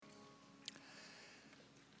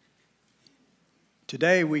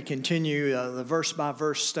Today we continue the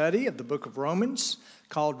verse-by-verse study of the book of Romans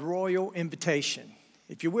called Royal Invitation.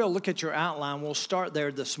 If you will, look at your outline. We'll start there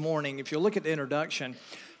this morning. If you look at the introduction,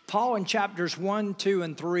 Paul in chapters 1, 2,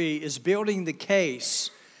 and 3 is building the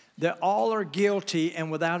case that all are guilty and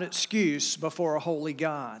without excuse before a holy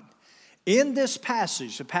God. In this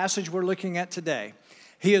passage, the passage we're looking at today,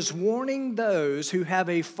 he is warning those who have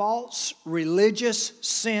a false religious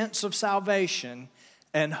sense of salvation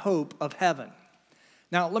and hope of heaven.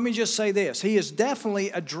 Now, let me just say this. He is definitely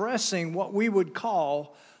addressing what we would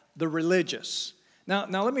call the religious. Now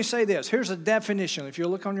let me say this. Here's a definition, if you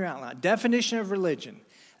look on your outline. Definition of religion.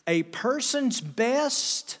 A person's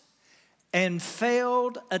best and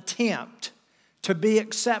failed attempt to be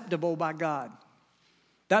acceptable by God.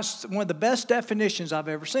 That's one of the best definitions I've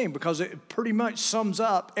ever seen because it pretty much sums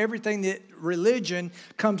up everything that religion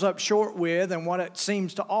comes up short with and what it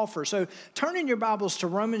seems to offer. So turn in your Bibles to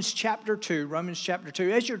Romans chapter 2.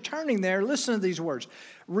 As you're turning there, listen to these words.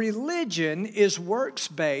 Religion is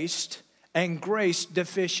works-based and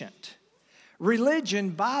grace-deficient.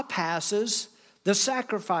 Religion bypasses the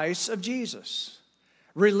sacrifice of Jesus.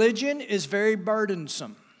 Religion is very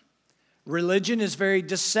burdensome. Religion is very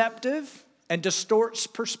deceptive and distorts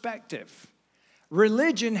perspective.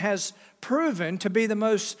 Religion has proven to be the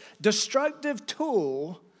most destructive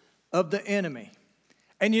tool of the enemy.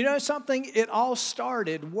 And you know something? It all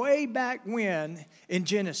started way back when in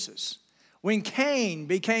Genesis. When Cain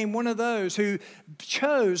became one of those who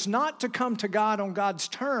chose not to come to God on God's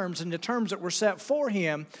terms and the terms that were set for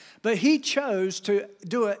him, but he chose to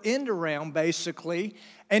do an end around basically,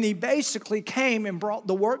 and he basically came and brought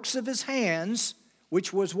the works of his hands,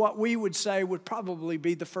 which was what we would say would probably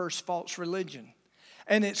be the first false religion.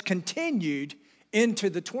 And it's continued into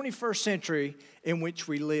the 21st century in which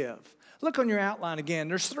we live. Look on your outline again.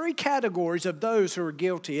 There's three categories of those who are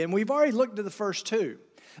guilty, and we've already looked at the first two.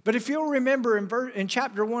 But if you'll remember in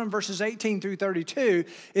chapter 1, verses 18 through 32,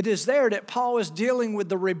 it is there that Paul is dealing with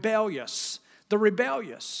the rebellious. The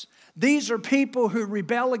rebellious. These are people who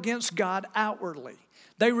rebel against God outwardly.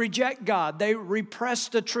 They reject God. They repress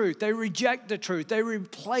the truth. They reject the truth. They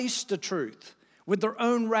replace the truth with their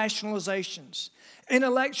own rationalizations.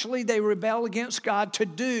 Intellectually, they rebel against God to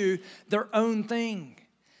do their own thing.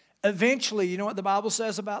 Eventually, you know what the Bible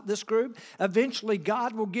says about this group? Eventually,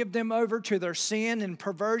 God will give them over to their sin and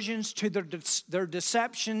perversions, to their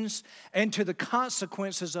deceptions, and to the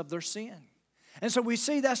consequences of their sin. And so we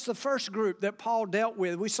see that's the first group that Paul dealt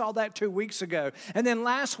with. We saw that 2 weeks ago. And then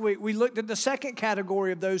last week, we looked at the second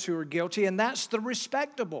category of those who are guilty, and that's the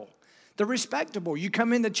respectable. The respectable. You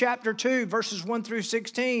come into chapter 2, verses 1 through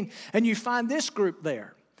 16, and you find this group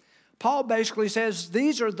there. Paul basically says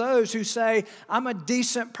these are those who say, I'm a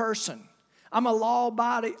decent person. I'm a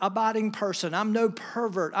law-abiding person. I'm no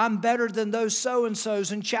pervert. I'm better than those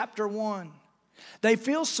so-and-sos in chapter 1. They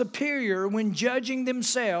feel superior when judging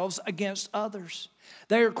themselves against others.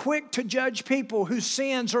 They are quick to judge people whose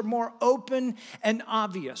sins are more open and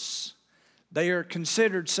obvious. They are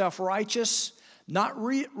considered self-righteous, not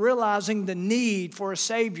realizing the need for a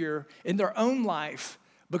Savior in their own life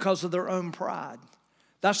because of their own pride.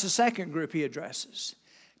 That's the second group he addresses.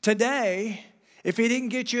 Today, if he didn't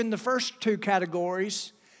get you in the first two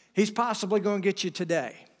categories, he's possibly going to get you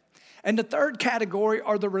today. And the third category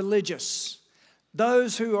are the religious.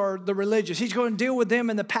 Those who are the religious. He's going to deal with them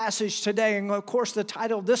in the passage today. And of course, the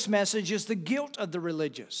title of this message is The Guilt of the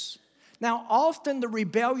Religious. Now, often the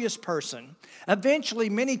rebellious person eventually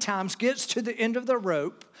many times gets to the end of the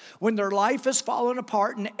rope when their life is falling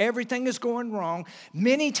apart and everything is going wrong.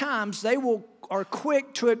 Many times they are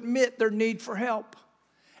quick to admit their need for help.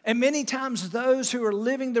 And many times those who are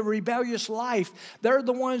living the rebellious life, they're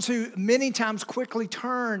the ones who many times quickly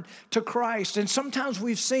turn to Christ. And sometimes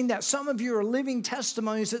we've seen that. Some of you are living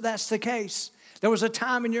testimonies that that's the case. There was a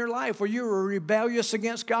time in your life where you were rebellious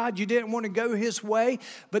against God. You didn't want to go His way,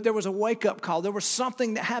 but there was a wake-up call. There was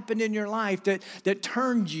something that happened in your life that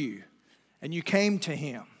turned you, and you came to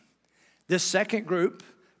Him. This second group,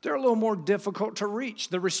 they're a little more difficult to reach.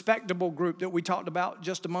 The respectable group that we talked about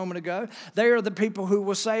just a moment ago, they are the people who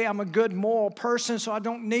will say, I'm a good moral person, so I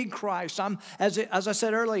don't need Christ. As I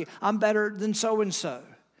said earlier, I'm better than so-and-so.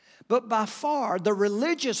 But by far, the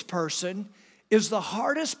religious person is the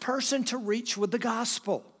hardest person to reach with the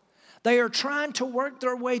gospel. They are trying to work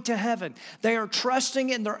their way to heaven. They are trusting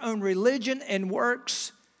in their own religion and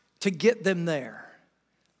works to get them there.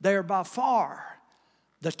 They are by far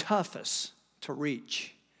the toughest to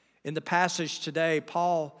reach. In the passage today,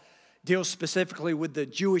 Paul deals specifically with the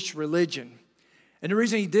Jewish religion. And the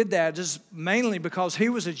reason he did that is mainly because he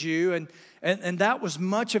was a Jew, and that was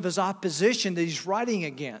much of his opposition that he's writing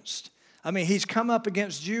against. I mean, he's come up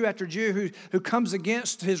against Jew after Jew who comes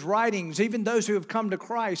against his writings, even those who have come to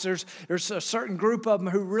Christ. There's a certain group of them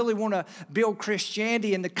who really want to build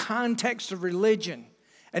Christianity in the context of religion,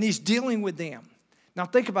 and he's dealing with them. Now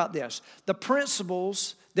think about this. The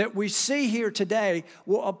principles that we see here today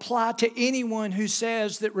will apply to anyone who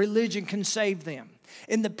says that religion can save them.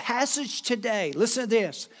 In the passage today, listen to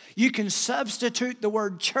this. You can substitute the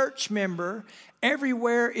word church member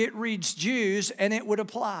everywhere it reads Jews, and it would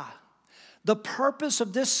apply. The purpose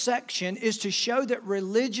of this section is to show that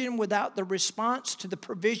religion without the response to the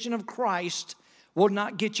provision of Christ will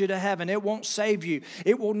not get you to heaven. It won't save you.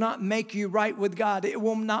 It will not make you right with God. It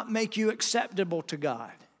will not make you acceptable to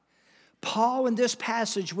God. Paul in this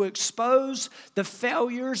passage will expose the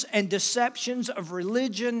failures and deceptions of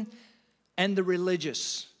religion and the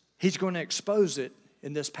religious. He's going to expose it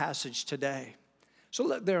in this passage today. So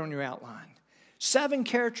look there on your outline. 7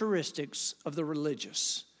 characteristics of the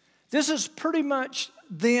religious. This is pretty much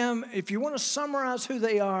them. If you want to summarize who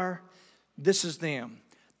they are, this is them.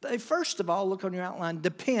 They, first of all, look on your outline,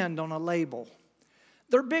 depend on a label.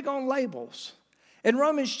 They're big on labels. In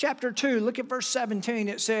Romans chapter 2, look at verse 17.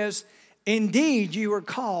 It says, "Indeed, you are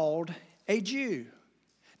called a Jew."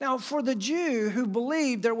 Now, for the Jew who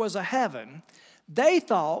believed there was a heaven, they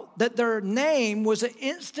thought that their name was an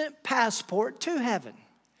instant passport to heaven.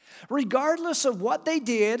 Regardless of what they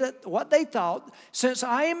did, what they thought, since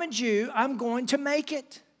I am a Jew, I'm going to make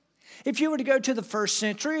it. If you were to go to the first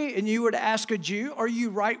century and you were to ask a Jew, are you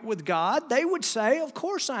right with God? They would say, of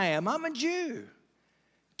course I am. I'm a Jew.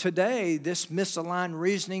 Today, this misaligned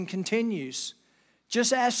reasoning continues.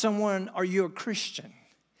 Just ask someone, are you a Christian?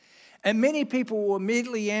 And many people will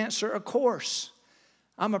immediately answer, of course.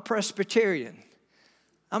 I'm a Presbyterian.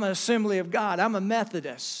 I'm an Assembly of God. I'm a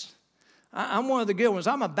Methodist. I'm one of the good ones.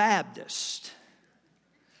 I'm a Baptist.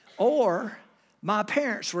 Or my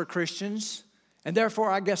parents were Christians, and therefore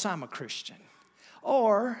I guess I'm a Christian.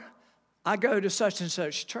 Or I go to such and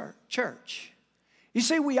such church. You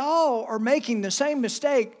see, we all are making the same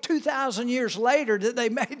mistake 2,000 years later that they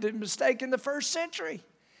made the mistake in the first century.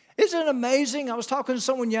 Isn't it amazing? I was talking to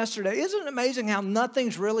someone yesterday. Isn't it amazing how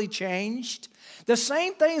nothing's really changed? The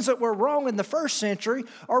same things that were wrong in the first century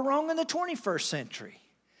are wrong in the 21st century.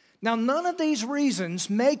 Now, none of these reasons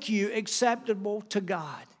make you acceptable to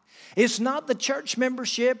God. It's not the church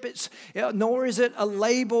membership, nor is it a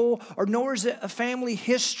label, or nor is it a family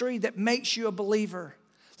history that makes you a believer.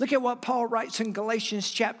 Look at what Paul writes in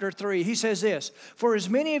Galatians chapter 3. He says this, "For as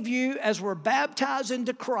many of you as were baptized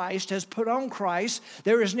into Christ has put on Christ,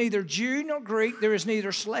 there is neither Jew nor Greek, there is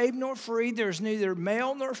neither slave nor free, there is neither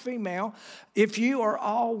male nor female, if you are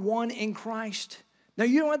all one in Christ." Now,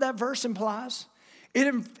 you know what that verse implies?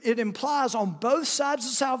 It implies on both sides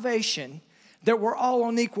of salvation that we're all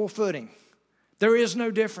on equal footing. There is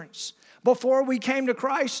no difference. Before we came to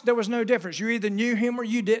Christ, there was no difference. You either knew him or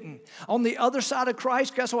you didn't. On the other side of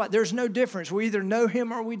Christ, guess what? There's no difference. We either know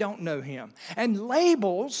him or we don't know him. And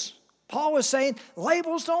labels, Paul was saying,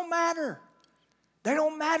 labels don't matter. They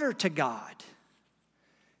don't matter to God.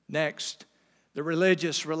 Next, the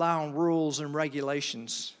religious rely on rules and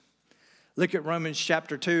regulations. Look at Romans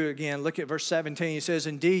chapter 2 again. Look at verse 17. It says,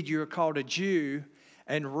 "Indeed, you are called a Jew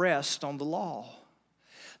and rest on the law."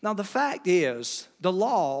 Now, the fact is, the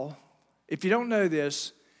law, if you don't know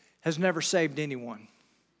this, has never saved anyone.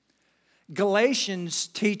 Galatians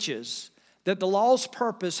teaches that the law's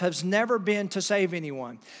purpose has never been to save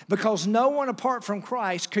anyone because no one apart from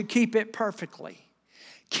Christ could keep it perfectly.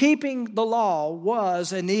 Keeping the law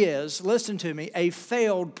was and is, listen to me, a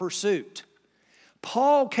failed pursuit.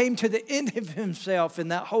 Paul came to the end of himself in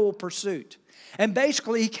that whole pursuit. And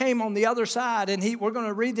basically, he came on the other side, and we're going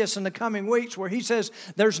to read this in the coming weeks, where he says,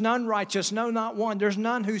 "There's none righteous, no, not one. There's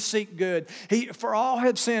none who seek good. For all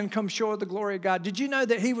have sinned, come short of the glory of God." Did you know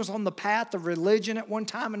that he was on the path of religion at one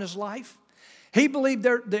time in his life? He believed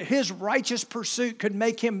that his righteous pursuit could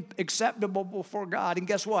make him acceptable before God. And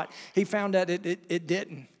guess what? He found that it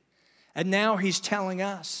didn't. And now he's telling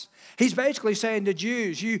us. He's basically saying to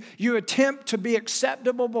Jews, you attempt to be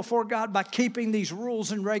acceptable before God by keeping these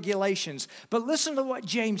rules and regulations. But listen to what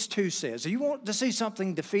James 2 says. If you want to see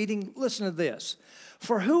something defeating, listen to this.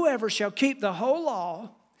 "For whoever shall keep the whole law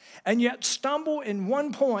and yet stumble in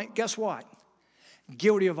one point," guess what?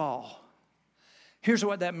 Guilty of all. Here's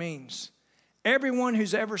what that means. Everyone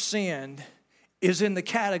who's ever sinned is in the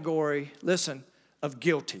category, listen, of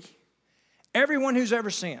guilty. Everyone who's ever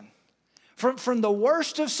sinned. From the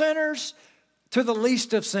worst of sinners to the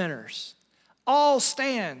least of sinners, all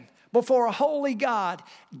stand before a holy God,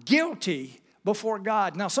 guilty before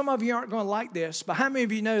God. Now, some of you aren't going to like this, but how many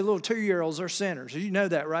of you know little 2-year-olds are sinners? You know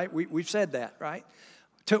that, right? We've said that, right?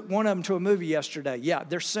 Took one of them to a movie yesterday. Yeah,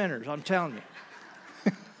 they're sinners, I'm telling you.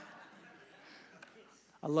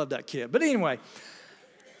 I love that kid. But anyway,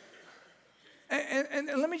 and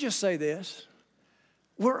let me just say this.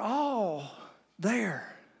 We're all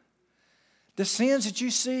there. The sins that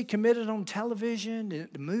you see committed on television,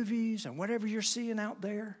 the movies, and whatever you're seeing out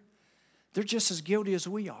there, they're just as guilty as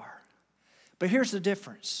we are. But here's the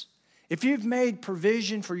difference. If you've made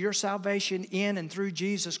provision for your salvation in and through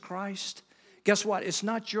Jesus Christ, guess what? It's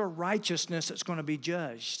not your righteousness that's going to be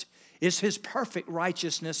judged. It's His perfect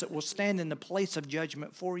righteousness that will stand in the place of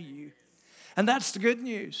judgment for you. And that's the good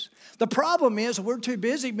news. The problem is we're too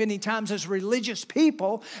busy many times as religious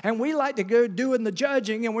people, and we like to go doing the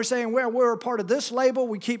judging, and we're saying, well, we're a part of this label,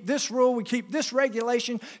 we keep this rule, we keep this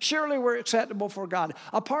regulation, surely we're acceptable for God.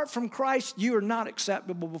 Apart from Christ, you are not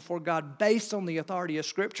acceptable before God based on the authority of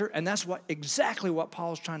Scripture, and that's exactly what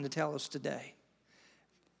Paul's trying to tell us today,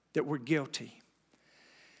 that we're guilty.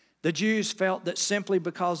 The Jews felt that simply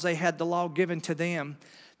because they had the law given to them,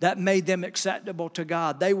 that made them acceptable to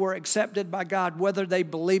God. They were accepted by God whether they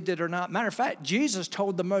believed it or not. Matter of fact, Jesus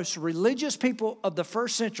told the most religious people of the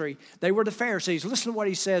first century, they were the Pharisees. Listen to what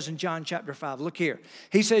He says in John chapter 5. Look here.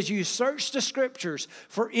 He says, you search the Scriptures,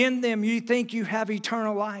 for in them you think you have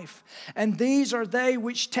eternal life. And these are they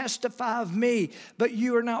which testify of me, but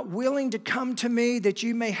you are not willing to come to me that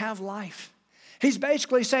you may have life. He's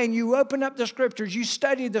basically saying you open up the Scriptures, you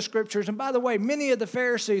study the Scriptures. And by the way, many of the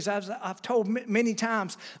Pharisees, as I've told many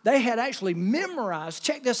times, they had actually memorized,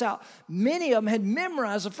 check this out, many of them had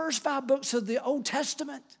memorized the first 5 books of the Old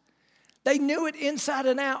Testament. They knew it inside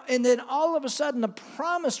and out. And then all of a sudden, the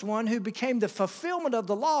promised one who became the fulfillment of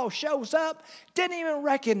the law shows up, didn't even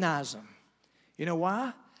recognize them. You know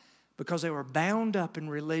why? Because they were bound up in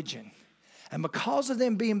religion. And because of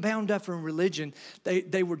them being bound up in religion,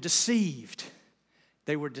 they were deceived.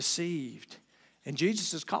 They were deceived. And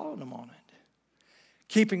Jesus is calling them on it.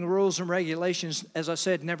 Keeping rules and regulations, as I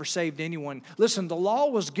said, never saved anyone. Listen, the law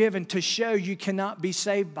was given to show you cannot be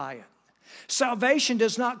saved by it. Salvation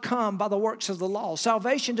does not come by the works of the law.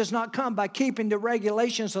 Salvation does not come by keeping the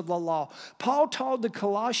regulations of the law. Paul told the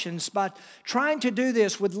Colossians by trying to do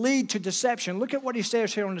this would lead to deception. Look at what he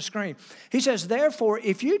says here on the screen. He says, therefore,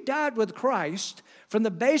 if you died with Christ from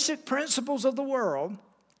the basic principles of the world,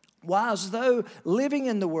 while as though living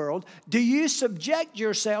in the world, do you subject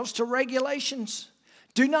yourselves to regulations?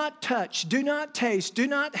 Do not touch, do not taste, do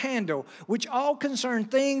not handle, which all concern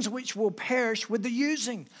things which will perish with the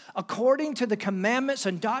using, according to the commandments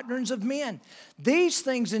and doctrines of men. These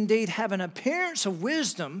things indeed have an appearance of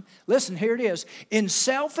wisdom, listen, here it is, in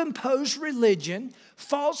self-imposed religion,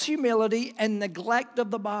 false humility, and neglect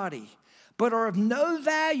of the body, but are of no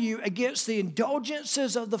value against the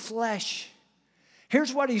indulgences of the flesh.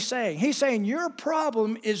 Here's what he's saying. He's saying your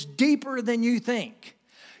problem is deeper than you think.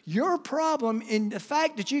 Your problem in the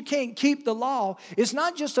fact that you can't keep the law is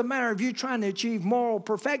not just a matter of you trying to achieve moral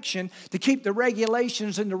perfection, to keep the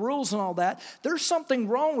regulations and the rules and all that. There's something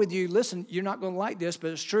wrong with you. Listen, you're not going to like this,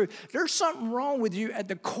 but it's true. There's something wrong with you at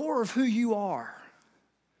the core of who you are.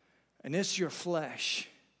 And it's your flesh.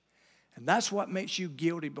 And that's what makes you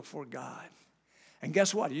guilty before God. And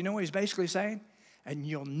guess what? You know what he's basically saying? And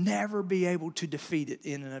you'll never be able to defeat it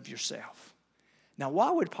in and of yourself. Now,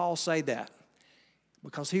 why would Paul say that?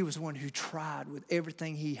 Because he was the one who tried with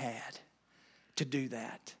everything he had to do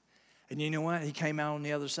that. And you know what? He came out on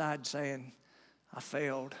the other side saying, I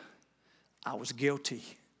failed. I was guilty.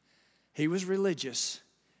 He was religious,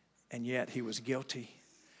 and yet he was guilty.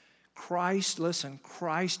 Christ, listen,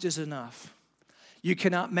 Christ is enough. You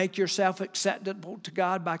cannot make yourself acceptable to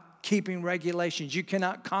God by keeping regulations. You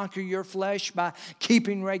cannot conquer your flesh by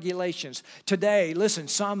keeping regulations. Today, listen,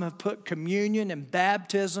 some have put communion and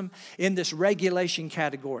baptism in this regulation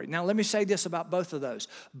category. Now, let me say this about both of those.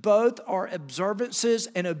 Both are observances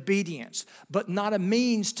and obedience, but not a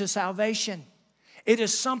means to salvation. It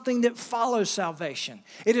is something that follows salvation.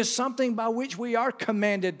 It is something by which we are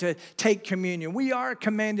commanded to take communion. We are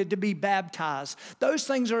commanded to be baptized. Those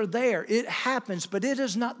things are there. It happens, but it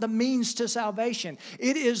is not the means to salvation.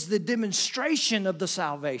 It is the demonstration of the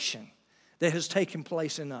salvation that has taken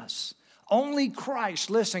place in us. Only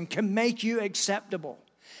Christ, listen, can make you acceptable.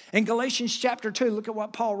 In Galatians chapter 2, look at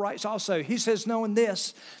what Paul writes also. He says, knowing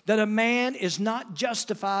this, that a man is not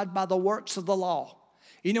justified by the works of the law.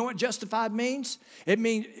 You know what justified means? It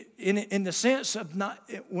means in the sense of not,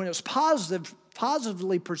 when it's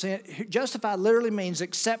positively presented, justified literally means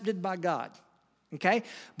accepted by God. Okay?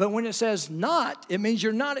 But when it says not, it means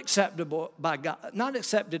you're not acceptable by God, not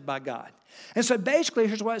accepted by God. And so basically,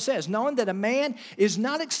 here's what it says: knowing that a man is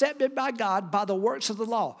not accepted by God by the works of the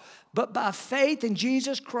law, but by faith in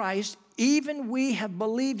Jesus Christ, even we have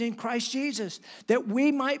believed in Christ Jesus, that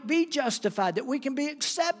we might be justified, that we can be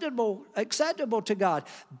acceptable to God.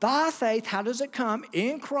 By faith, how does it come?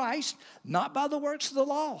 In Christ, not by the works of the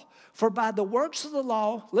law. For by the works of the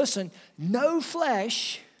law, listen, no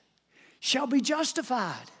flesh shall be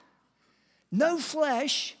justified. No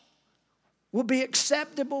flesh will be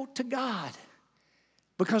acceptable to God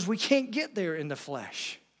because we can't get there in the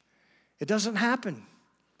flesh. It doesn't happen.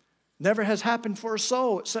 Never has happened for a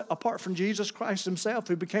soul apart from Jesus Christ himself,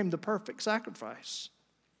 who became the perfect sacrifice.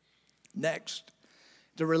 Next,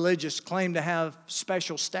 the religious claim to have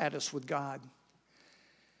special status with God.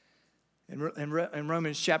 In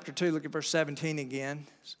Romans chapter 2, look at verse 17 again.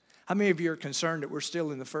 How many of you are concerned that we're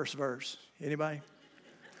still in the first verse? Anybody?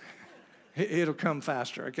 It'll come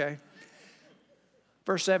faster, okay?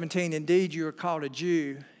 Verse 17, indeed you are called a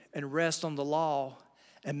Jew and rest on the law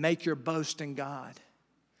and make your boast in God.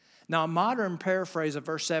 Now, a modern paraphrase of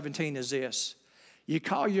verse 17 is this: you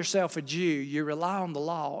call yourself a Jew, you rely on the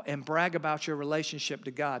law, and brag about your relationship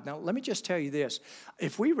to God. Now, let me just tell you this.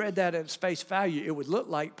 If we read that at its face value, it would look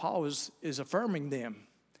like Paul is affirming them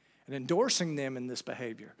and endorsing them in this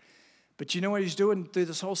behavior. But you know what he's doing through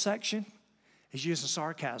this whole section? He's using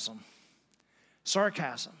sarcasm.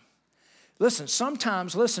 Sarcasm.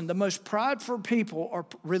 Sometimes, the most prideful people are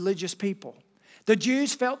religious people. The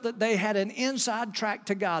Jews felt that they had an inside track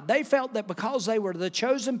to God. They felt that because they were the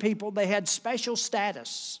chosen people, they had special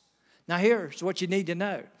status. Now here's what you need to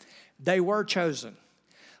know. They were chosen.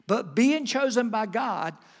 But being chosen by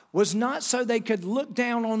God was not so they could look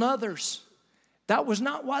down on others. That was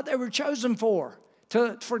not what they were chosen for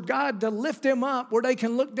God to lift them up where they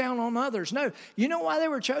can look down on others. No, you know why they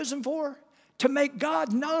were chosen for? To make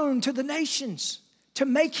God known to the nations. To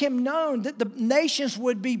make him known, that the nations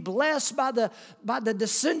would be blessed by the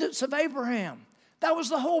descendants of Abraham. That was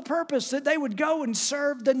the whole purpose, that they would go and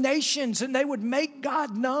serve the nations and they would make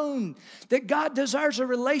God known, that God desires a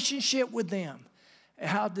relationship with them. And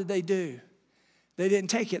how did they do? They didn't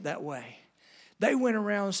take it that way. They went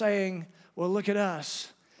around saying, well, look at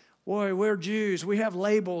us. Boy, we're Jews. We have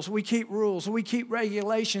labels. We keep rules. We keep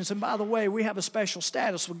regulations. And by the way, we have a special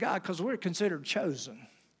status with God because we're considered chosen.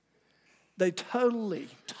 They totally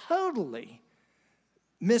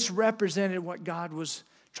misrepresented what God was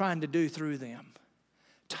trying to do through them.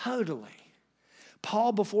 Totally.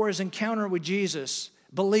 Paul, before his encounter with Jesus,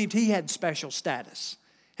 believed he had special status.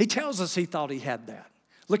 He tells us he thought he had that.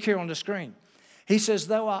 Look here on the screen. He says,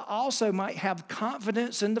 though I also might have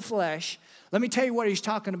confidence in the flesh. Let me tell you what he's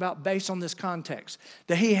talking about based on this context.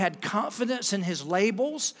 That he had confidence in his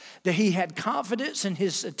labels, that he had confidence in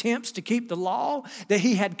his attempts to keep the law, that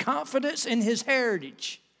he had confidence in his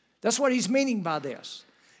heritage. That's what he's meaning by this.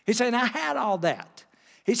 He's saying, I had all that.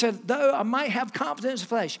 He said, though I might have confidence in the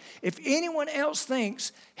flesh, if anyone else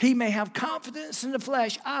thinks he may have confidence in the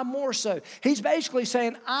flesh, I more so. He's basically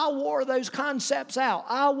saying, I wore those concepts out.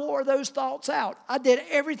 I wore those thoughts out. I did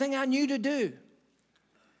everything I knew to do.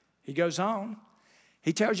 He goes on.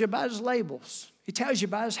 He tells you about his labels. He tells you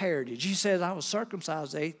about his heritage. He says, I was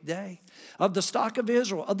circumcised the 8th day, of the stock of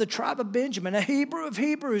Israel, of the tribe of Benjamin, a Hebrew of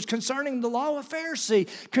Hebrews, concerning the law of Pharisee,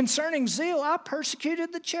 concerning zeal, I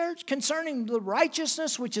persecuted the church, concerning the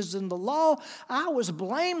righteousness which is in the law, I was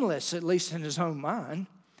blameless, at least in his own mind.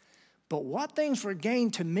 But what things were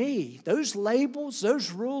gained to me, those labels,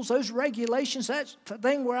 those rules, those regulations, that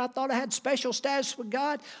thing where I thought I had special status with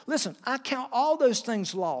God, listen, I count all those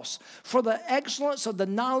things lost for the excellence of the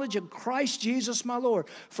knowledge of Christ Jesus my Lord,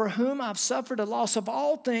 for whom I've suffered a loss of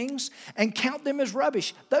all things and count them as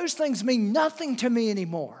rubbish. Those things mean nothing to me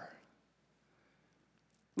anymore.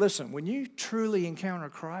 Listen, when you truly encounter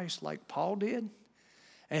Christ like Paul did,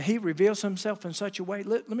 and he reveals himself in such a way,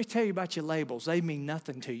 let me tell you about your labels. They mean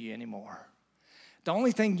nothing to you anymore. The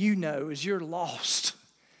only thing you know is you're lost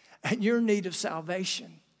and you're in need of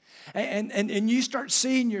salvation. And you start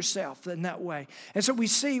seeing yourself in that way. And so we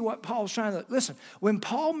see what Paul's trying to, listen, when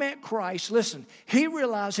Paul met Christ, listen, he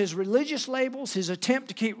realized his religious labels, his attempt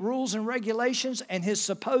to keep rules and regulations, and his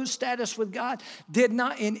supposed status with God did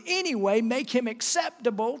not in any way make him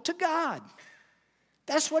acceptable to God.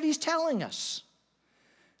 That's what he's telling us.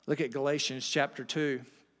 Look at Galatians chapter 2.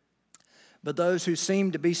 But those who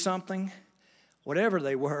seem to be something, whatever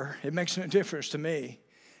they were, it makes no difference to me.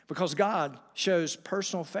 Because God shows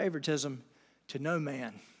personal favoritism to no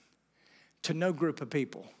man, to no group of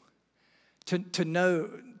people, to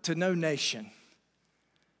no nation.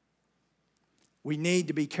 We need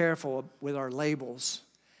to be careful with our labels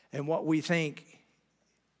and what we think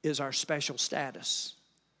is our special status.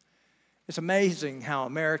 It's amazing how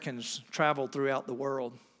Americans travel throughout the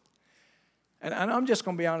world. And I'm just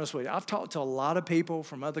going to be honest with you. I've talked to a lot of people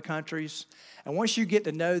from other countries, and once you get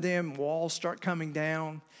to know them, walls start coming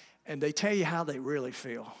down, and they tell you how they really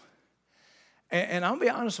feel. And I'll be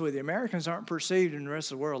honest with you, Americans aren't perceived in the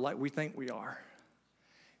rest of the world like we think we are.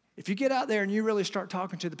 If you get out there and you really start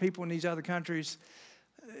talking to the people in these other countries,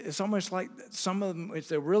 it's almost like some of them, if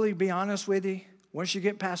they'll really be honest with you, once you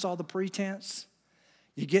get past all the pretense,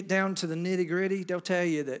 you get down to the nitty-gritty, they'll tell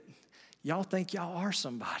you that y'all think y'all are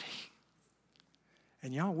somebody.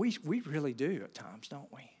 And y'all, we really do at times,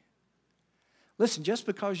 don't we? Listen, just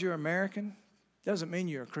because you're American doesn't mean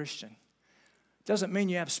you're a Christian. Doesn't mean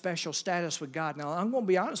you have special status with God. Now, I'm going to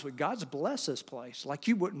be honest with you. God's blessed this place like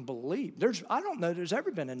you wouldn't believe. I don't know there's ever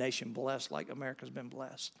been a nation blessed like America's been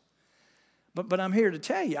blessed. But I'm here to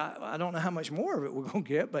tell you, I don't know how much more of it we're going to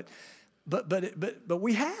get, but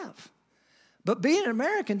we have. But being an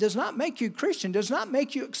American does not make you Christian, does not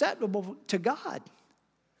make you acceptable to God.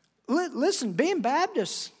 Listen, being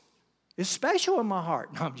Baptist is special in my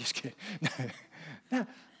heart. No, I'm just kidding. Now,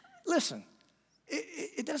 listen,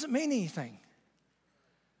 it doesn't mean anything.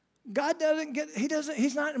 God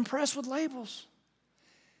he's not impressed with labels.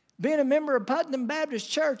 Being a member of Putnam Baptist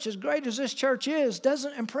Church, as great as this church is,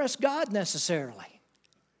 doesn't impress God necessarily.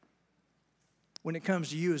 When it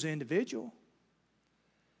comes to you as an individual,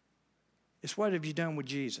 it's what have you done with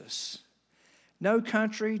Jesus? No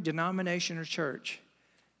country, denomination, or church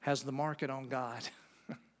has the market on God.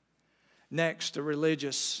 Next, the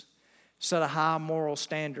religious set a high moral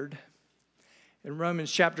standard. In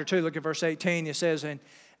Romans chapter 2, look at verse 18, it says,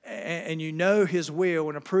 and you know his will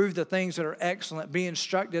and approve the things that are excellent, be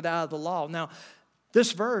instructed out of the law. Now,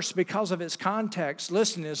 this verse, because of its context,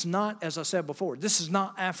 listen, is not, as I said before, this is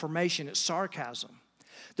not affirmation, it's sarcasm.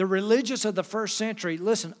 The religious of the first century,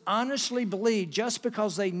 listen, honestly believed just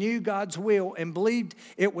because they knew God's will and believed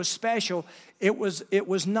it was special, it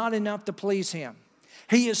was not enough to please him.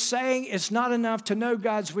 He is saying it's not enough to know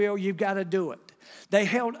God's will, you've got to do it. They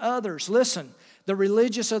held others, listen, the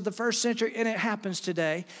religious of the first century, and it happens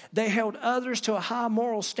today, they held others to a high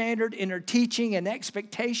moral standard in their teaching and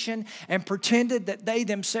expectation and pretended that they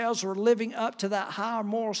themselves were living up to that higher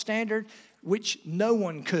moral standard, which no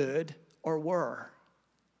one could or were.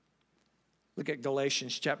 Look at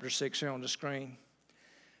Galatians chapter 6 here on the screen.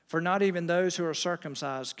 For not even those who are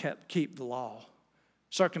circumcised keep the law.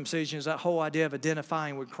 Circumcision is that whole idea of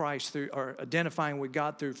identifying with Christ or identifying with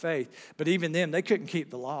God through faith. But even them, they couldn't keep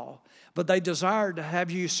the law. But they desired to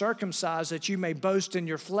have you circumcised that you may boast in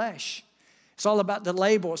your flesh. It's all about the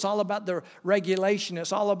label. It's all about the regulation.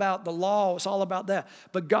 It's all about the law. It's all about that.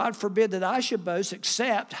 But God forbid that I should boast,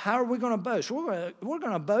 except, how are we going to boast? We're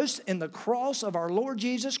going to boast in the cross of our Lord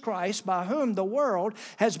Jesus Christ, by whom the world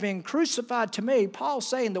has been crucified to me. Paul's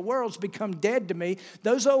saying the world's become dead to me.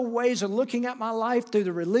 Those old ways of looking at my life through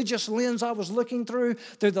the religious lens I was looking through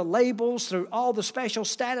the labels, through all the special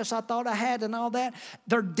status I thought I had and all that,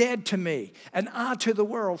 they're dead to me, and I to the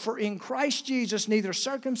world. For in Christ Jesus neither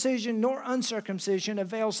circumcision nor uncircumcision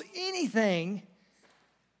avails anything,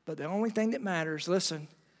 but the only thing that matters, listen,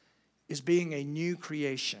 is being a new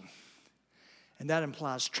creation. And that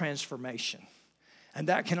implies transformation. And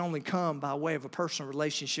that can only come by way of a personal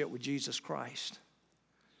relationship with Jesus Christ.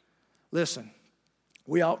 Listen,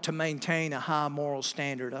 we ought to maintain a high moral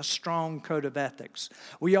standard, a strong code of ethics.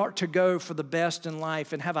 We ought to go for the best in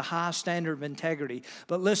life and have a high standard of integrity.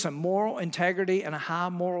 But listen, moral integrity and a high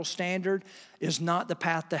moral standard is not the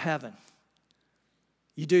path to heaven.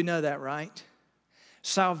 You do know that, right?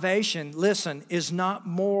 Salvation, listen, is not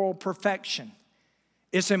moral perfection.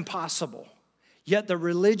 It's impossible. Yet the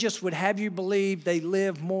religious would have you believe they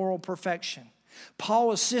live moral perfection.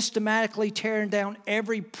 Paul is systematically tearing down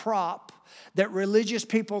every prop that religious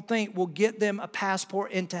people think will get them a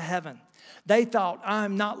passport into heaven. They thought,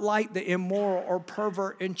 I'm not like the immoral or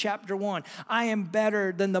pervert in chapter 1. I am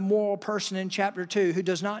better than the moral person in chapter 2 who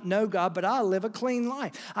does not know God, but I live a clean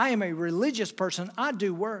life. I am a religious person. I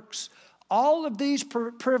do works. All of these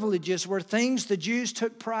privileges were things the Jews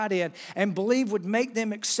took pride in and believed would make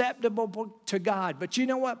them acceptable to God. But you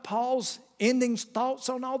know what Paul's ending thoughts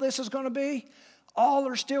on all this is going to be? All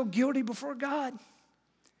are still guilty before God,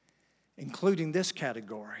 including this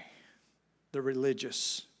category, the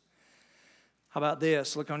religious. How about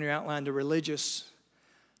this? Look on your outline. The religious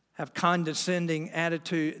have a condescending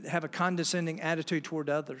attitude toward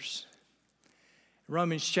others.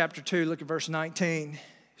 Romans chapter 2, look at verse 19. It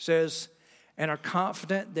says, and are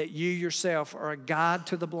confident that you yourself are a guide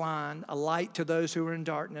to the blind, a light to those who are in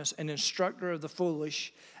darkness, an instructor of the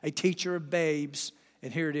foolish, a teacher of babes,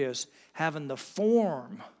 and here it is, having the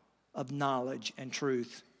form of knowledge and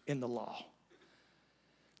truth in the law.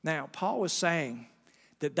 Now, Paul was saying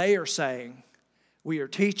that they are saying, we are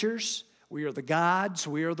teachers, we are the guides,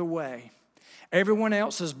 we are the way. Everyone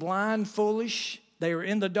else is blind, foolish, they are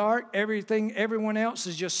in the dark, everyone else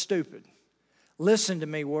is just stupid. Listen to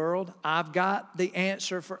me, world. I've got the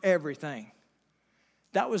answer for everything.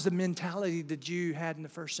 That was the mentality the Jew had in the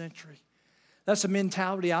first century. That's the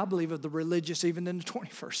mentality, I believe, of the religious even in the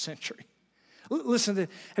 21st century. Listen,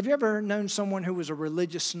 have you ever known someone who was a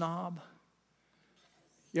religious snob?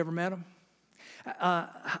 You ever met them? How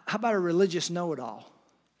about a religious know-it-all?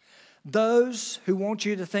 Those who want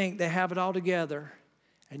you to think they have it all together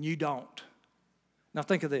and you don't. Now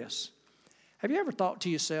think of this. Have you ever thought to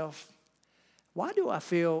yourself, why do I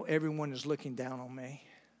feel everyone is looking down on me?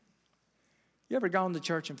 You ever gone to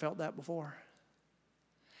church and felt that before?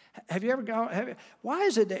 Have you ever gone? Why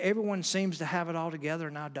is it that everyone seems to have it all together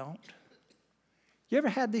and I don't? You ever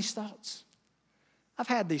had these thoughts? I've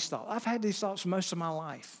had these thoughts. I've had these thoughts most of my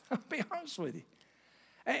life. I'll be honest with you.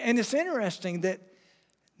 And it's interesting that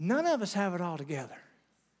none of us have it all together.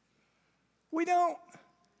 We don't.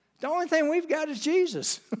 The only thing we've got is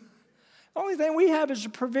Jesus. The only thing we have is the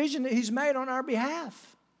provision that He's made on our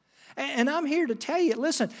behalf. And I'm here to tell you,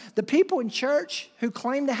 listen, the people in church who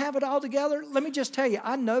claim to have it all together, let me just tell you,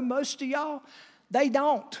 I know most of y'all, they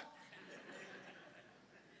don't.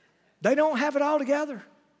 They don't have it all together.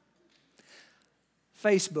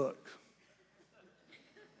 Facebook.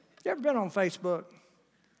 You ever been on Facebook?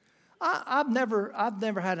 I've never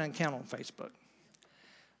had an account on Facebook.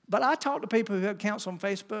 But I talk to people who have accounts on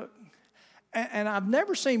Facebook, and I've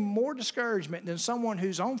never seen more discouragement than someone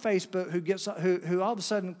who's on Facebook who all of a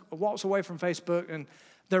sudden walks away from Facebook and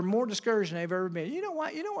they're more discouraged than they've ever been. You know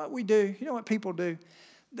what? You know what we do? You know what people do?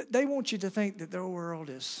 They want you to think that their world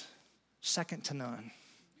is second to none.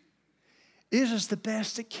 It is the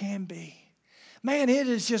best it can be. Man, it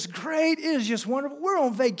is just great. It is just wonderful. We're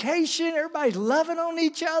on vacation. Everybody's loving on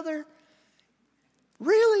each other.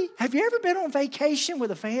 Really? Have you ever been on vacation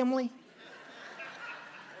with a family?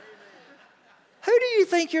 Who do you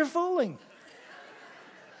think you're fooling?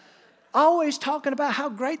 Always talking about how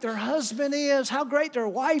great their husband is, how great their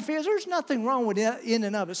wife is. There's nothing wrong with it in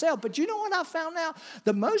and of itself. But you know what I found out?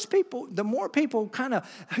 The more people kind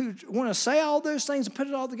of who want to say all those things and put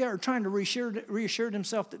it all together are trying to reassure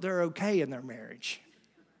themselves that they're okay in their marriage.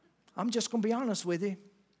 I'm just going to be honest with you.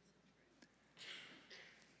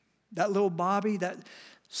 That little Bobby, that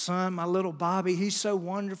son, my little Bobby, he's so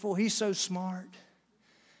wonderful. He's so smart.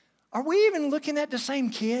 Are we even looking at the same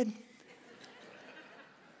kid?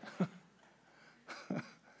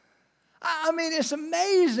 I mean, it's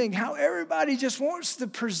amazing how everybody just wants to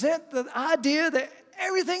present the idea that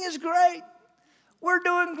everything is great. We're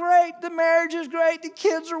doing great. The marriage is great. The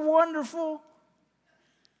kids are wonderful.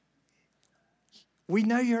 We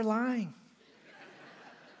know you're lying.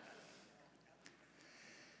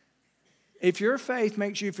 If your faith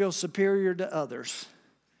makes you feel superior to others,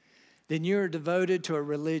 then you are devoted to a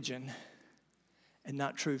religion and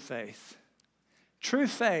not true faith. True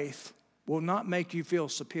faith will not make you feel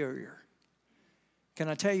superior. Can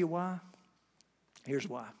I tell you why? Here's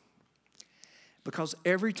why. Because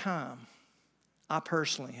every time I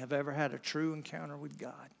personally have ever had a true encounter with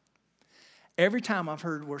God, every time I've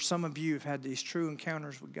heard where some of you have had these true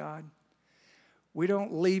encounters with God, we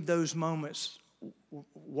don't leave those moments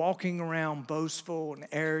walking around boastful and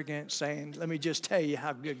arrogant, saying, let me just tell you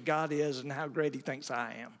how good God is and how great He thinks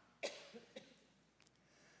I am.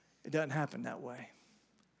 It doesn't happen that way.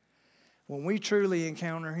 When we truly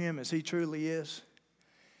encounter Him as He truly is,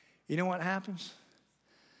 you know what happens?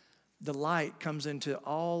 The light comes into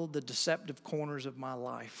all the deceptive corners of my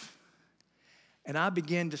life. And I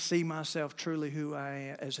begin to see myself truly who I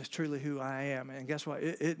am, as truly who I am. And guess what?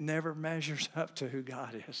 It never measures up to who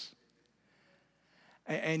God is.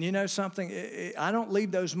 And you know something? I don't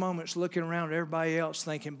leave those moments looking around at everybody else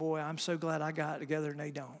thinking, boy, I'm so glad I got it together, and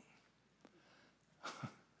they don't.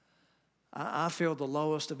 I feel the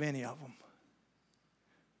lowest of any of them.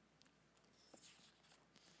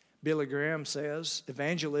 Billy Graham says,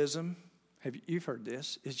 evangelism, you've heard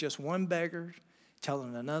this, is just one beggar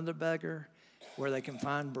telling another beggar where they can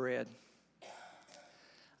find bread.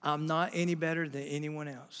 I'm not any better than anyone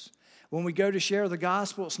else. When we go to share the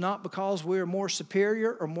gospel, it's not because we are more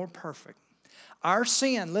superior or more perfect. Our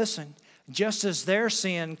sin, listen, just as their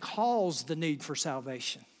sin calls the need for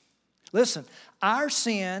salvation. Listen, our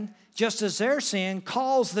sin, just as their sin,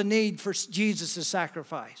 calls the need for Jesus'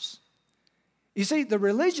 sacrifice. You see, the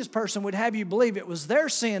religious person would have you believe it was their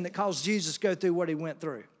sin that caused Jesus to go through what he went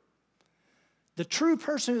through. The true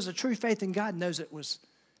person who has a true faith in God knows it was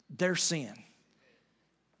their sin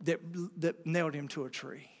that nailed him to a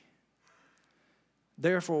tree.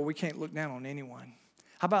 Therefore, we can't look down on anyone.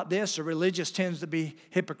 How about this? The religious tends to be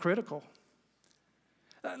hypocritical.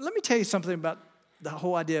 Let me tell you something about the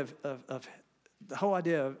whole idea of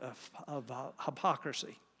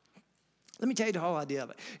hypocrisy. Let me tell you the whole idea of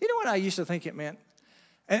it. You know what I used to think it meant?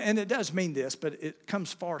 And it does mean this, but it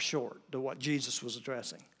comes far short to what Jesus was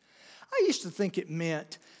addressing. I used to think it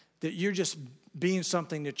meant that you're just being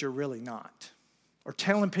something that you're really not. Or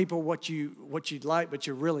telling people what you'd like, but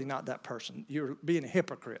you're really not that person. You're being a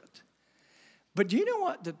hypocrite. But do you know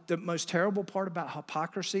what the most terrible part about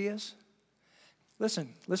hypocrisy is?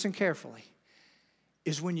 Listen carefully.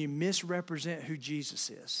 Is when you misrepresent who Jesus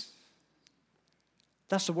is.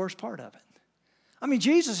 That's the worst part of it. I mean,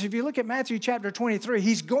 Jesus, if you look at Matthew chapter 23,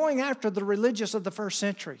 he's going after the religious of the first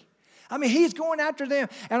century. I mean, he's going after them,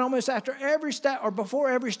 and almost after every before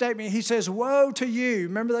every statement, he says, "Woe to you."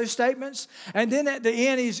 Remember those statements? And then at the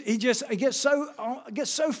end, he gets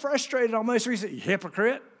so frustrated almost. He says,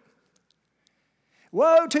 "Hypocrite."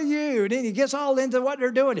 Woe to you. And then he gets all into what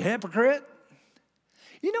they're doing. Hypocrite.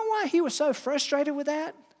 You know why he was so frustrated with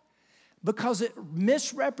that? Because it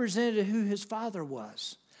misrepresented who his Father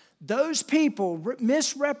was. Those people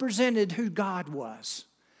misrepresented who God was.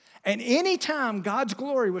 And anytime God's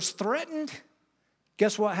glory was threatened,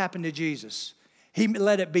 guess what happened to Jesus? He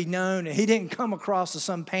let it be known, and he didn't come across as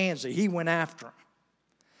some pansy. He went after him.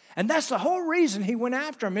 And that's the whole reason he went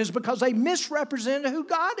after him, is because they misrepresented who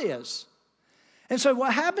God is. And so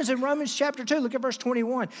what happens in Romans chapter 2, look at verse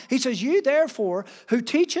 21. He says, "You therefore who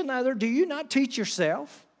teach another, do you not teach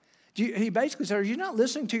yourself?" He basically said, "Are you not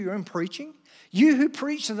listening to your own preaching? You who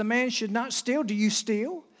preach that the man should not steal, do you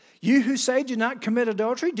steal? You who say do not commit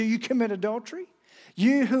adultery, do you commit adultery?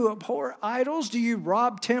 You who abhor idols, do you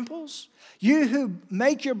rob temples? You who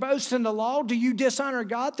make your boast in the law, do you dishonor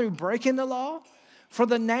God through breaking the law? For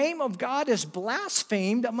the name of God is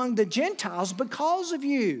blasphemed among the Gentiles because of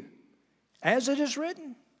you, as it is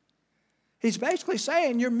written." He's basically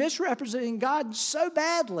saying you're misrepresenting God so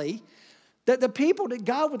badly that the people that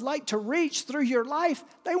God would like to reach through your life,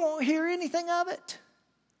 they won't hear anything of it.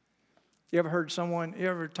 You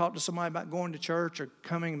ever talk to somebody about going to church or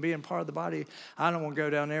coming and being part of the body? "I don't want to go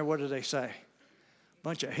down there." What do they say?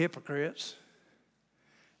 Bunch of hypocrites.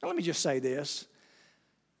 Now let me just say this.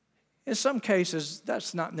 In some cases,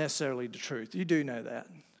 that's not necessarily the truth. You do know that.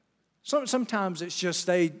 Sometimes it's just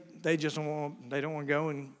they don't want to go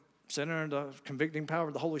and sit under the convicting power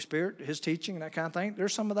of the Holy Spirit, his teaching and that kind of thing.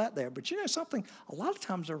 There's some of that there. But you know something? A lot of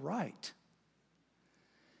times they're right.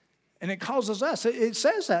 And it causes us, it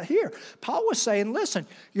says that here. Paul was saying, listen,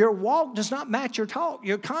 your walk does not match your talk.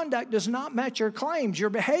 Your conduct does not match your claims. Your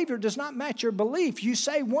behavior does not match your belief. You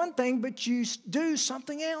say one thing, but you do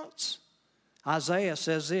something else. Isaiah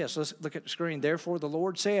says this. Let's look at the screen. "Therefore the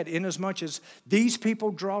Lord said, inasmuch as these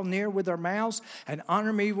people draw near with their mouths and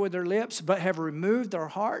honor me with their lips, but have removed their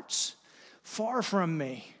hearts far from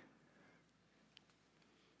me."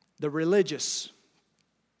 The religious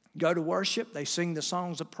go to worship, they sing the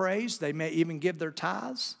songs of praise, they may even give their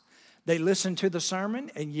tithes, they listen to the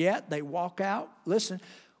sermon, and yet they walk out, listen,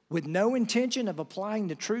 with no intention of applying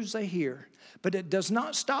the truths they hear. But it does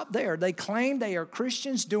not stop there. They claim they are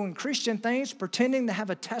Christians, doing Christian things, pretending to have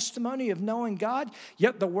a testimony of knowing God,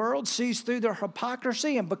 yet the world sees through their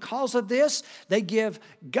hypocrisy, and because of this, they give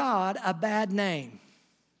God a bad name.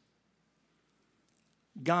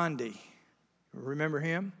 Gandhi, remember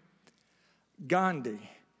him? Gandhi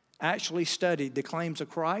actually studied the claims of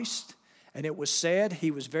Christ, and it was said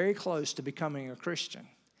he was very close to becoming a Christian.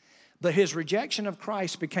 But his rejection of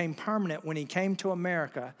Christ became permanent when he came to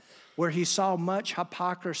America, where he saw much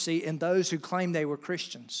hypocrisy in those who claimed they were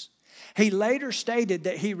Christians. He later stated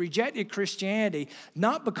that he rejected Christianity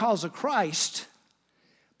not because of Christ,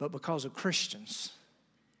 but because of Christians.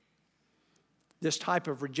 This type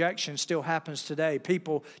of rejection still happens today.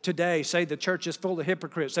 People today say the church is full of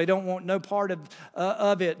hypocrites. They don't want no part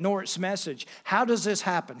of it, nor its message. How does this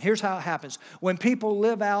happen? Here's how it happens. When people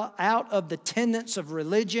live out of the tenets of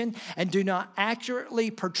religion and do not accurately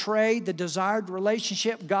portray the desired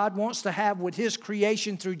relationship God wants to have with his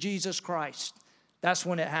creation through Jesus Christ. That's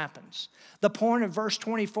when it happens. The point of verse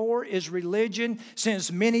 24 is religion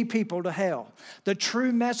sends many people to hell. The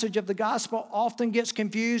true message of the gospel often gets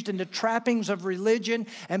confused in the trappings of religion,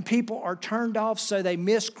 and people are turned off so they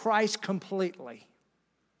miss Christ completely.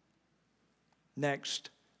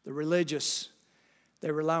 Next, the religious,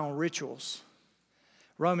 they rely on rituals.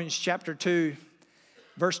 Romans chapter 2,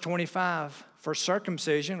 verse 25. For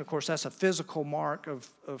circumcision, of course, that's a physical mark of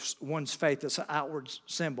one's faith. It's an outward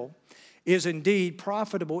symbol. Is indeed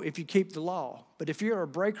profitable if you keep the law. But if you're a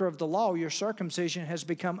breaker of the law, your circumcision has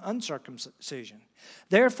become uncircumcision.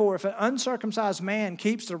 Therefore, if an uncircumcised man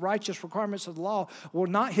keeps the righteous requirements of the law, will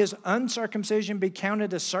not his uncircumcision be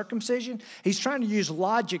counted as circumcision? He's trying to use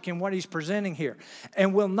logic in what he's presenting here.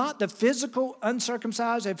 And will not the physical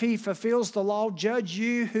uncircumcised, if he fulfills the law, judge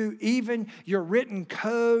you who even your written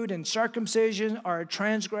code and circumcision are a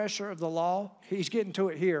transgressor of the law? He's getting to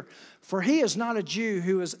it here. For he is not a Jew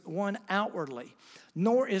who is one outwardly,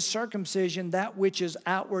 nor is circumcision that which is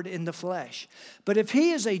outward in the flesh. But if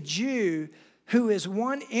he is a Jew who is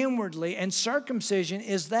one inwardly, and circumcision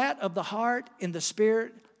is that of the heart in the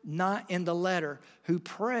spirit, not in the letter,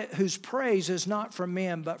 whose praise is not from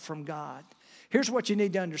men but from God. Here's what you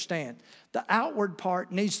need to understand. The outward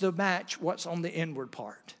part needs to match what's on the inward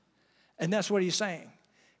part. And that's what he's saying.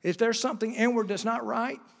 If there's something inward that's not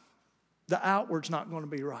right, the outward's not going to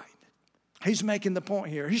be right. He's making the point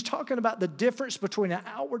here. He's talking about the difference between an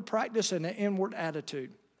outward practice and an inward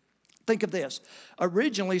attitude. Think of this.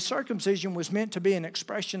 Originally, circumcision was meant to be an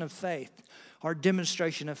expression of faith or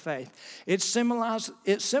demonstration of faith. It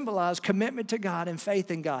symbolized commitment to God and faith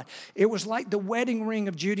in God. It was like the wedding ring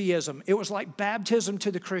of Judaism. It was like baptism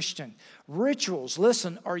to the Christian. Rituals,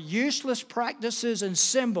 listen, are useless practices and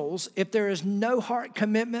symbols if there is no heart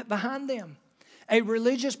commitment behind them. A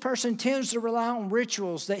religious person tends to rely on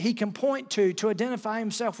rituals that he can point to identify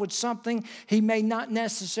himself with something he may not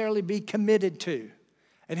necessarily be committed to.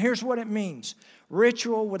 And here's what it means.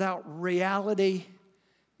 Ritual without reality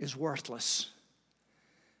is worthless.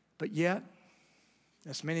 But yet,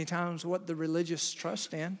 that's many times what the religious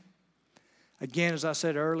trust in. Again, as I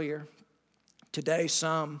said earlier, today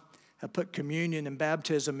some have put communion and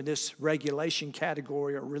baptism in this regulation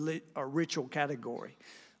category or ritual category.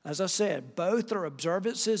 As I said, both are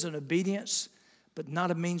observances and obedience, but not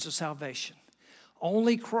a means of salvation.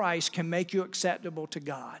 Only Christ can make you acceptable to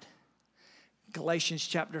God. Galatians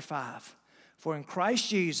chapter 5. For in Christ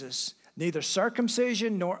Jesus, neither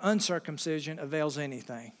circumcision nor uncircumcision avails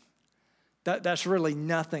anything. That's really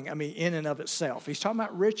nothing, in and of itself. He's talking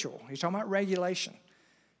about ritual. He's talking about regulation.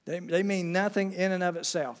 They mean nothing in and of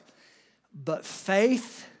itself. But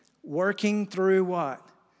faith working through what?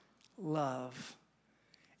 Love.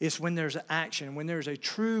 It's when there's action, when there's a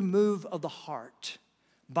true move of the heart.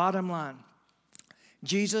 Bottom line,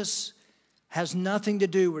 Jesus has nothing to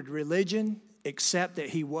do with religion except that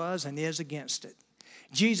he was and is against it.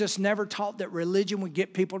 Jesus never taught that religion would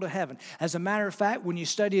get people to heaven. As a matter of fact, when you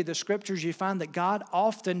study the scriptures, you find that God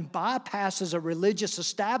often bypasses a religious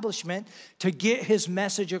establishment to get his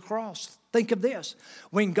message across. Think of this.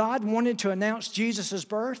 When God wanted to announce Jesus'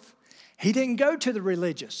 birth, he didn't go to the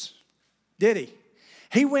religious, did he?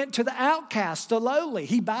 He went to the outcasts, the lowly.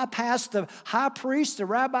 He bypassed the high priests, the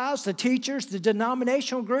rabbis, the teachers, the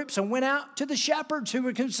denominational groups, and went out to the shepherds who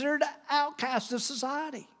were considered outcasts of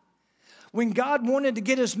society. When God wanted to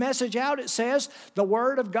get his message out, it says the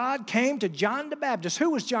word of God came to John the Baptist. Who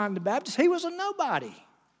was John the Baptist? He was a nobody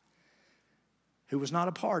who was not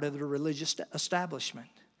a part of the religious establishment.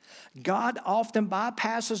 God often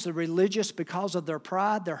bypasses the religious because of their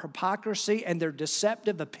pride, their hypocrisy, and their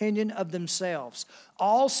deceptive opinion of themselves.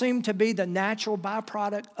 All seem to be the natural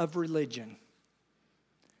byproduct of religion.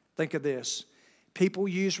 Think of this. People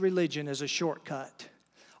use religion as a shortcut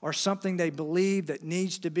or something they believe that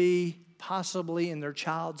needs to be possibly in their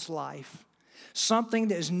child's life. Something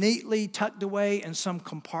that is neatly tucked away in some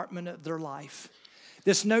compartment of their life.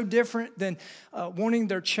 That's no different than wanting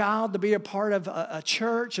their child to be a part of a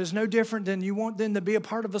church. It's no different than you want them to be a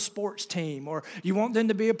part of a sports team, or you want them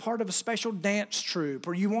to be a part of a special dance troupe,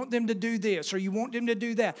 or you want them to do this, or you want them to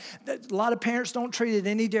do that. A lot of parents don't treat it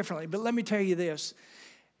any differently. But let me tell you this.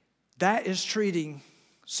 That is treating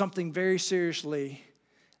something very seriously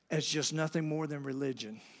as just nothing more than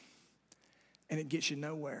religion. And it gets you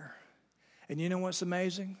nowhere. And you know what's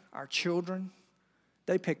amazing? Our children,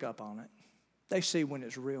 they pick up on it. They see when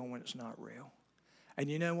it's real and when it's not real. And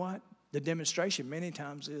you know what? The demonstration many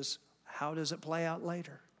times is, how does it play out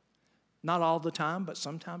later? Not all the time, but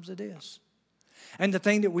sometimes it is. And the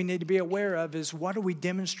thing that we need to be aware of is, what are we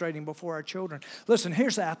demonstrating before our children? Listen,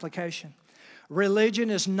 here's the application. Religion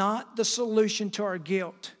is not the solution to our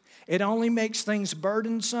guilt. It only makes things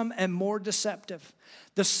burdensome and more deceptive.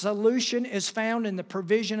 The solution is found in the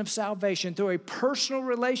provision of salvation through a personal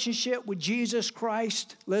relationship with Jesus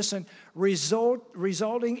Christ. Listen,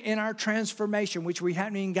 resulting in our transformation, which we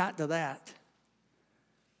haven't even got to that.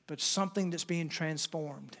 But something that's being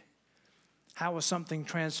transformed. How is something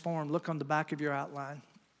transformed? Look on the back of your outline.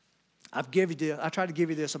 I try to give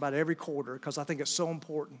you this about every quarter because I think it's so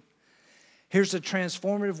important. Here's the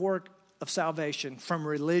transformative work of salvation from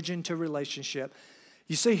religion to relationship.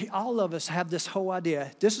 You see, all of us have this whole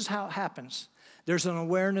idea. This is how it happens. There's an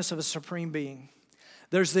awareness of a supreme being.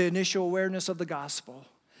 There's the initial awareness of the gospel.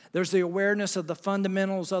 There's the awareness of the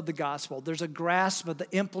fundamentals of the gospel. There's a grasp of the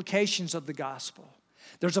implications of the gospel.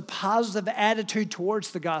 There's a positive attitude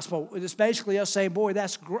towards the gospel. It's basically us saying, boy,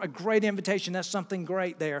 that's a great invitation. That's something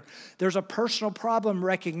great there. There's a personal problem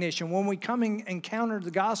recognition. When we come and encounter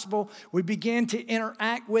the gospel, we begin to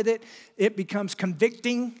interact with it. It becomes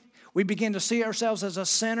convicting. We begin to see ourselves as a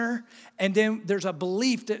sinner. And then there's a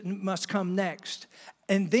belief that must come next.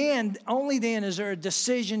 And then, only then is there a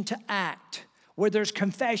decision to act, where there's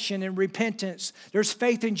confession and repentance. There's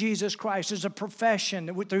faith in Jesus Christ. There's a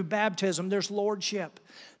profession through baptism. There's lordship.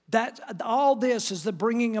 All this is the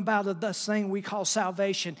bringing about of this thing we call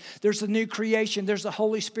salvation. There's the new creation. There's the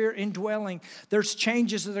Holy Spirit indwelling. There's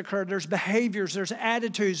changes that occur. There's behaviors. There's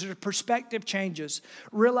attitudes. There's perspective changes.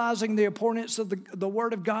 Realizing the importance of the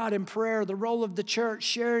Word of God in prayer, the role of the church,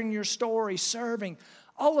 sharing your story, serving.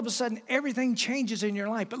 All of a sudden, everything changes in your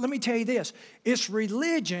life. But let me tell you this. It's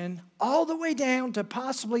religion all the way down to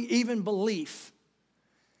possibly even belief.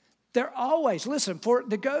 They're always, listen, for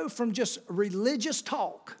it to go from just religious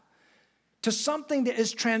talk to something that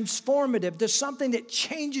is transformative, to something that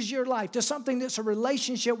changes your life, to something that's a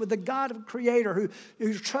relationship with the God of Creator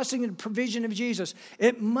who's trusting in the provision of Jesus,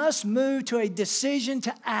 it must move to a decision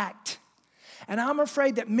to act. And I'm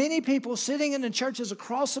afraid that many people sitting in the churches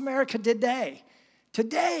across America today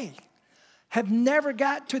have never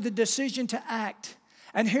got to the decision to act.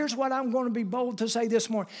 And here's what I'm going to be bold to say this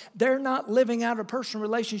morning. They're not living out a personal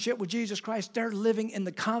relationship with Jesus Christ. They're living in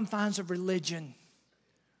the confines of religion.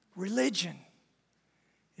 Religion.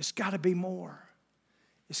 It's got to be more.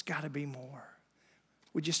 It's got to be more.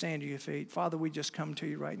 Would you stand to your feet? Father, we just come to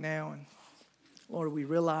you right now. And Lord, we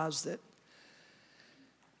realize that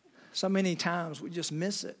so many times we just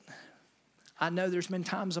miss it. I know there's been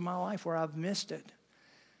times in my life where I've missed it.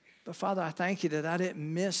 But Father, I thank you that I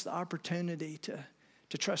didn't miss the opportunity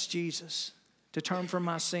to trust Jesus, to turn from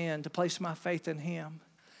my sin, to place my faith in Him.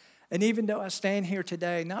 And even though I stand here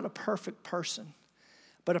today, not a perfect person,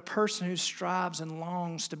 but a person who strives and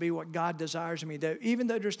longs to be what God desires me to do, even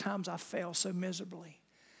though there's times I fail so miserably.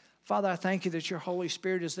 Father, I thank you that your Holy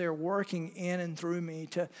Spirit is there working in and through me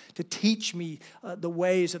to teach me the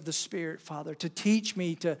ways of the Spirit, Father, to teach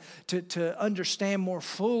me to understand more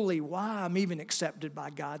fully why I'm even accepted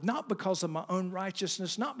by God, not because of my own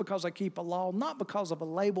righteousness, not because I keep a law, not because of a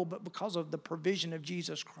label, but because of the provision of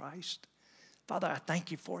Jesus Christ. Father, I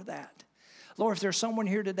thank you for that. Lord, if there's someone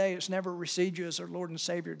here today that's never received you as their Lord and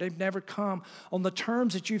Savior, they've never come on the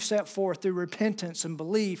terms that you've set forth through repentance and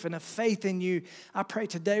belief and a faith in you, I pray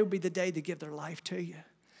today will be the day to give their life to you.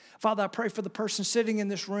 Father, I pray for the person sitting in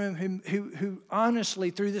this room who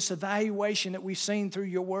honestly, through this evaluation that we've seen through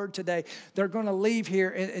your word today, they're going to leave here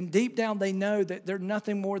and deep down they know that they're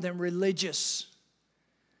nothing more than religious.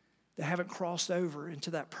 They haven't crossed over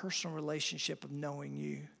into that personal relationship of knowing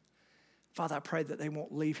you. Father, I pray that they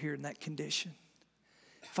won't leave here in that condition.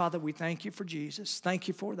 Father, we thank you for Jesus. Thank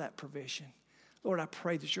you for that provision. Lord, I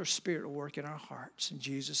pray that your Spirit will work in our hearts. In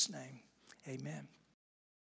Jesus' name, amen.